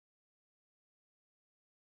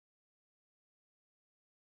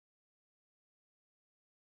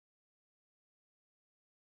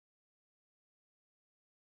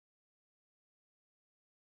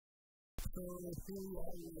So here we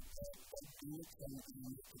are with Bullock and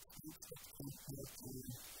the techniques that come here to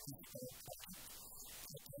Atlantis,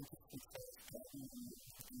 which has gotten in the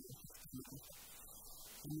techniques.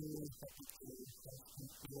 We are happy to have some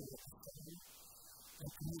people at the study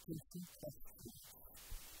and communication questions.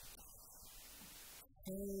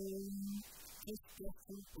 So this question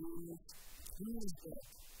is, who is that?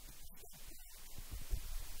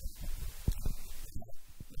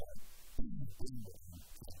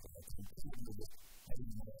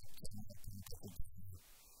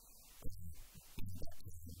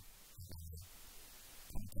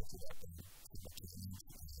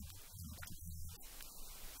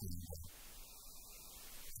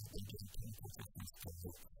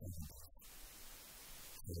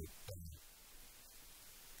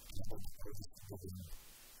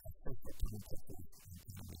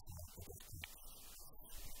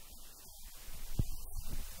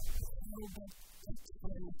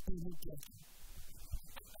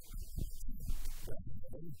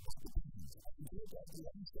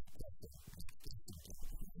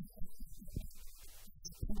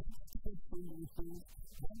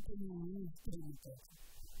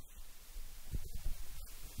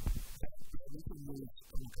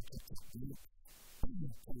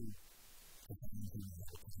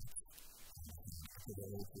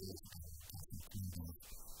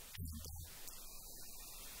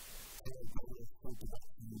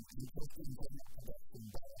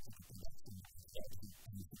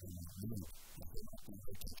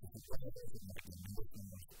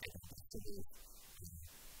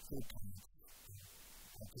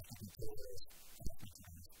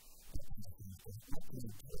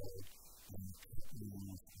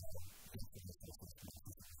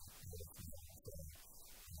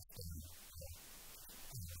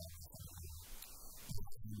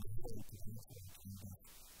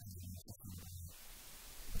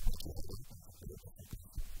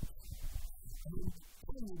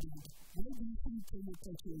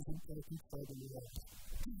 Permaculture is important for the world.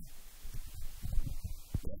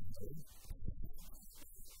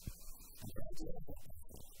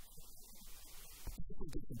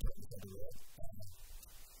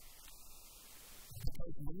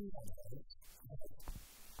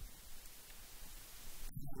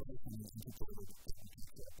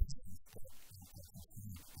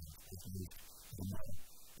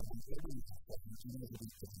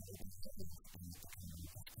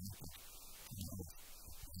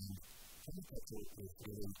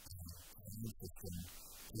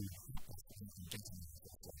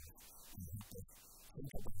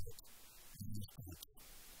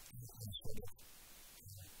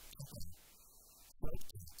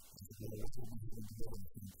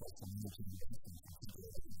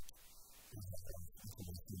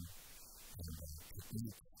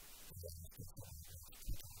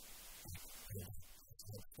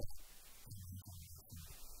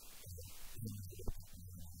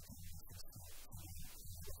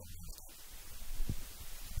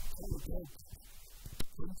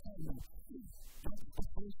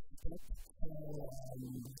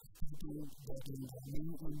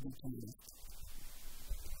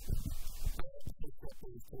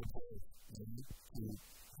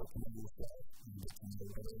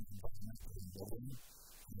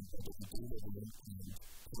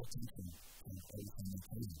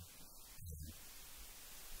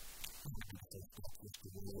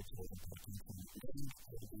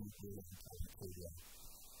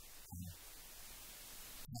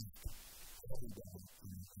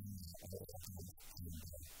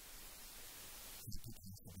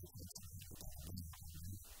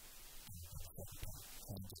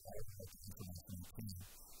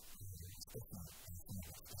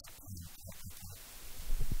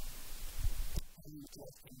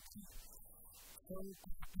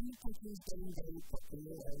 Permaculture is getting very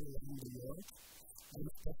popular all around the world, and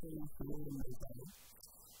especially here in the Valley.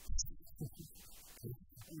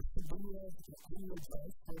 Do you have any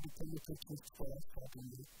advice for the permaculture class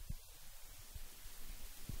happening?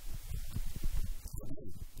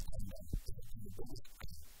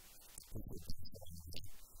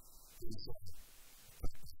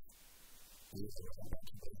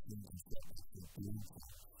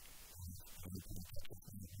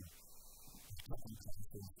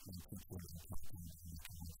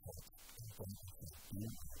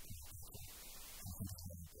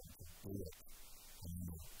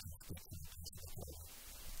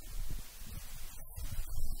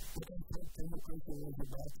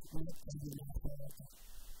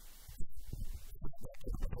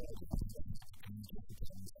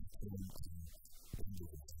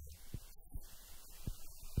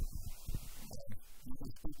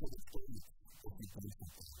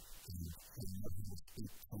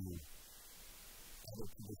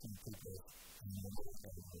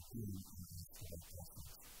 feeling on these five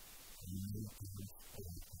questions. And you may be able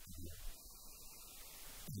to do it.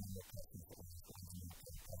 And the questions that we're going to make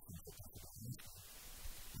are questions that talk about nature.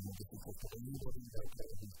 And this is just for anybody out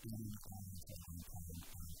there who's been in comments at one time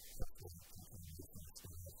on sexual and different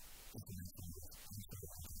experience information with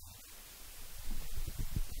unsure.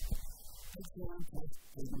 Example,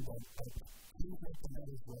 thinking about things like the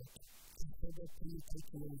matters work. So that we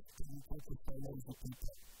take away and focus on those of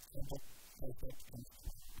people and that has that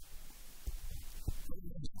principle. So you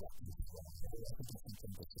can stop this as well. So I think it's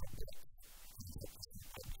something that's not good. And that is not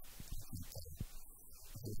good.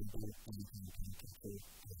 So we can do it when we can control it.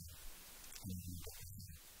 And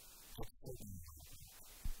what's holding you up?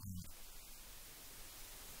 And if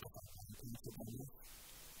I can think about it,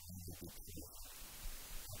 I will be clear.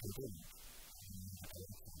 I will do it. And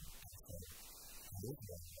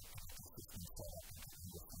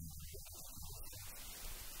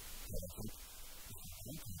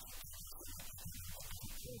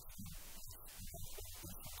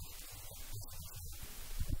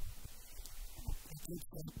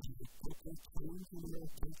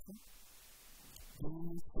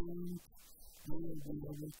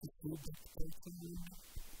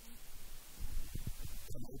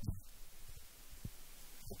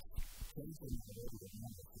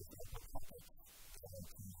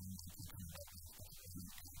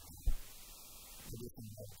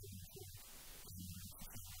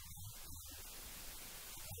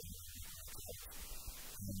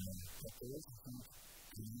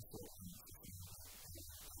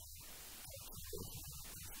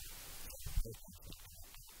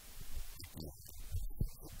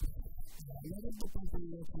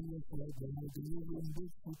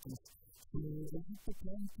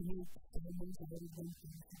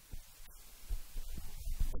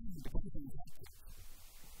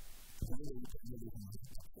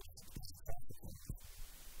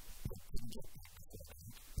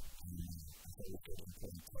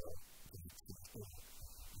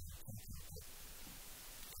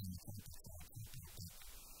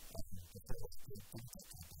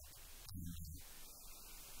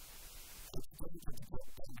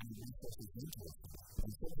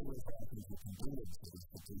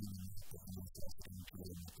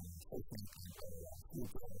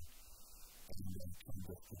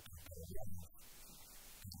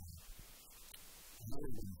I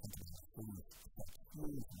will do it. So I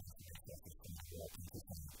will do it.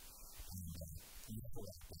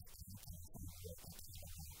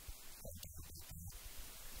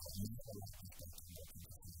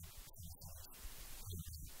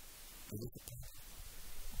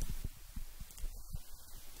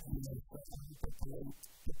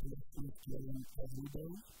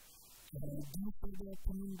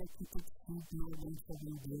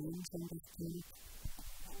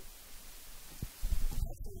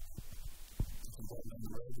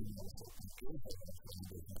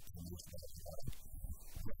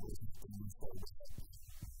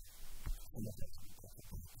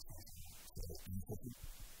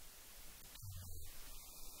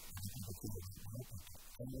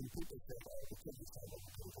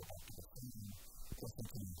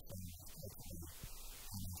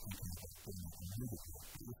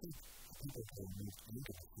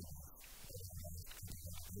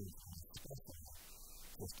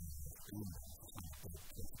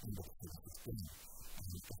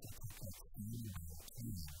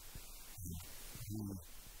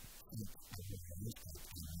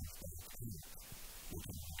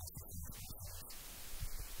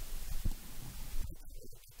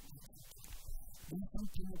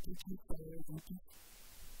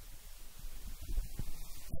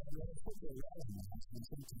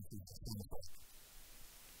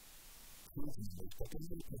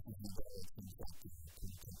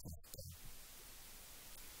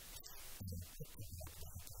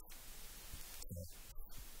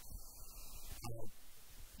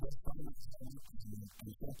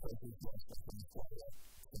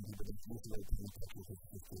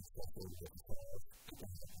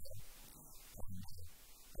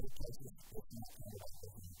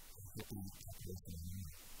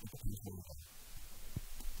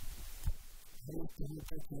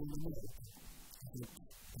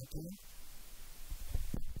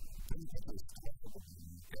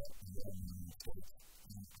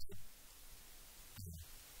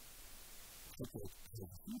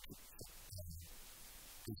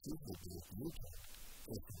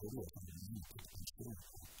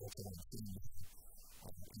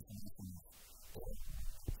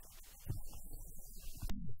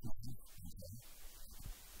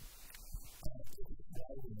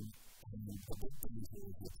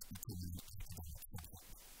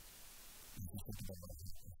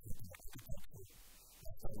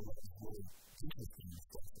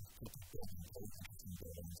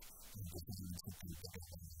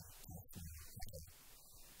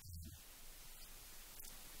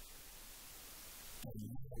 and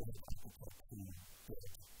you know what people talk to good.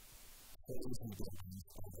 Those who don't use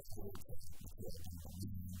all the words that you feel in the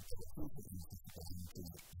meaning of the fruit of these is going to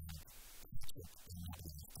it and catch it and not be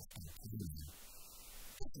just going to do it.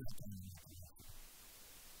 It's not going to make it.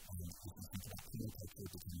 If you think about permaculture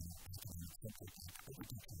becoming an economic centric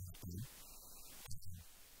agriculture industry,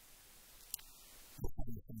 the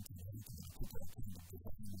kind of thing to do is people are kind of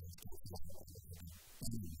designing those types of ideas and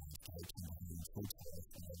bringing those types of ideas food source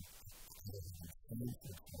and food source and just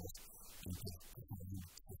deciding to see the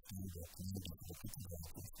community of the people that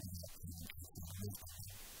are facing that community and live on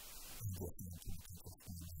and working into the people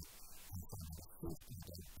family and finding the food and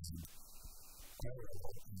that and area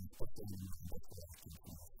and especially in the industrial activities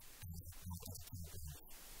and not as kind of as a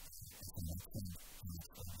maintain and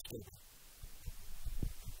stable.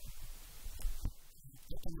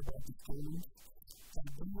 Talking about the schools, do you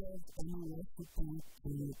have any recipe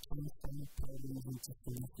to transform problems into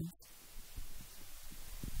solutions?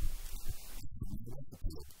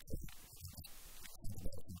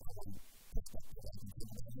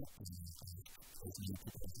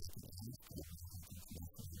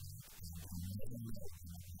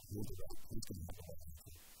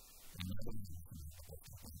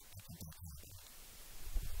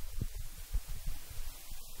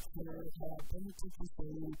 Permaculture is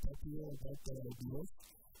very popular about the ideas.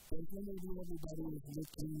 There's one idea everybody is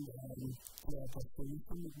looking to have a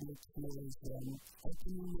solution, which is how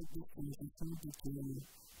can you make this transition between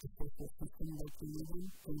the social system that we live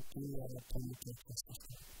in into a permaculture system?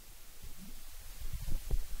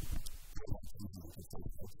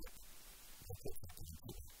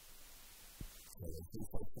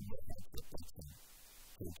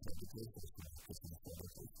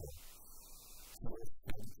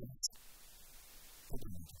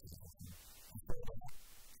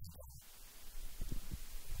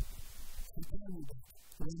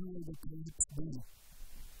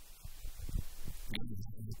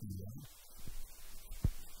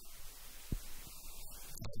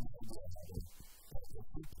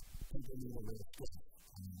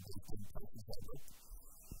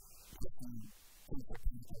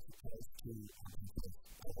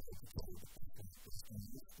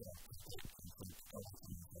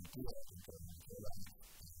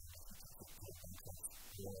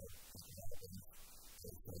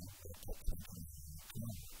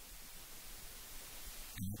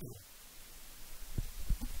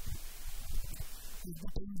 Is the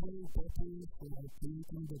thing very popular for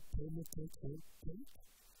creating the permaculture cake?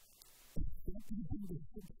 What do you do with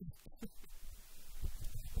it?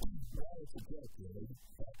 Well, it's a joke, really.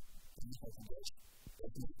 But it's a joke.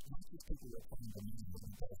 But not just people that find the meaning of the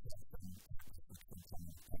process and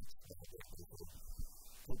sometimes thanks to the people.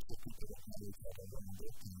 Folks are people that know each other around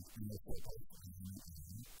it and you know for both of them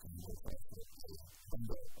and we're faster to find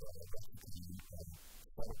out recipe and start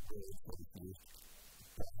with what it is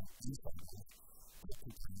you find out. But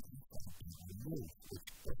you can find people who know which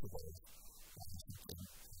both of those something that can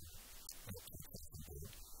come from good.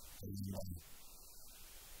 So you know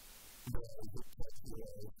the text was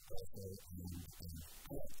also in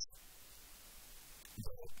points.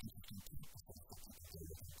 But people can take the stuff that they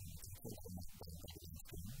look at and take them up and put it in the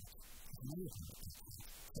screen.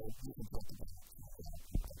 So you can talk about it.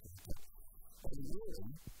 And really,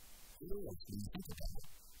 when you think about it,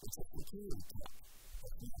 it's a security tech.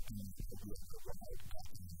 It's not being able to provide back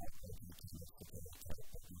in the head of the kind of support type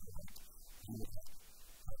that you want. You would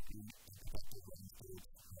have to be productive running foods,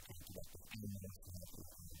 productive animals, productive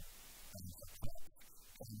trucks,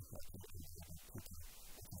 and you have to be able to put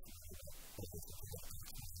it over the production.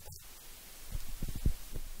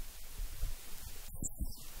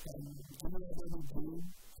 Do you have any view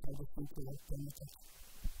how the food collect benefits?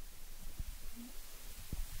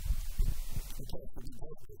 Okay, so the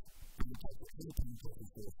doctor. When you talk about any permaculture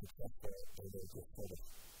for a successful or those with sort of,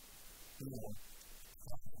 you know,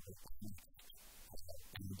 profitable techniques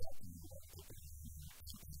and the doctor you want to be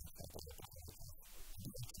thank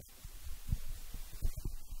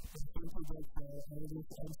you guys for all this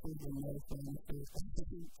answers and medicine for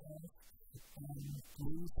specific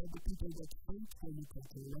when you said the people that think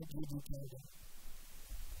permaculture, what would you tell them?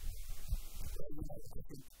 Well, you know, I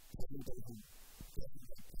think everybody who doesn't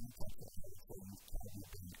like permaculture has probably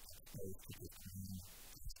been exposed to this new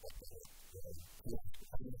aspect of it.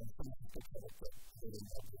 I mean, I'm trying to think of it, but really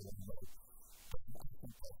not really know. But I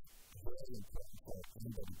think that's very important for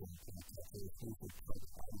anybody doing permaculture is who would try to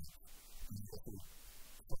find and if they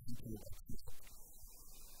find to exist.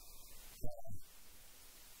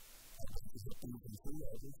 I think the thing you can see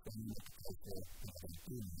are just from the culture that they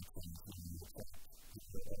do and things that you accept.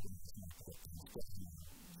 But everything is not correct and it's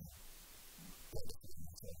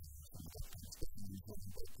definitely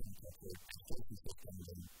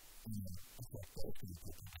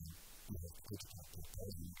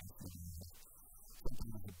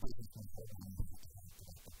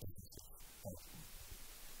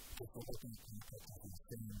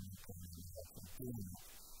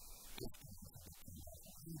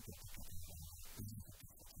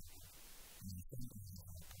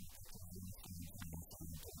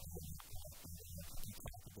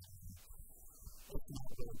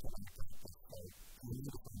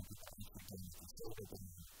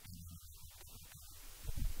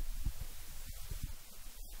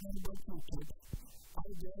How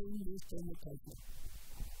dare we use permaculture?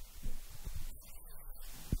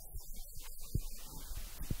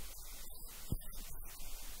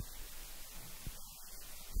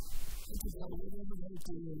 I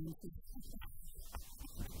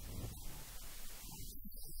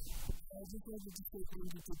just wanted to say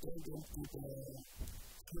thank you to Belgium for the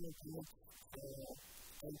curriculum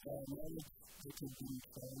and knowledge that you've been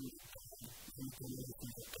found in the community.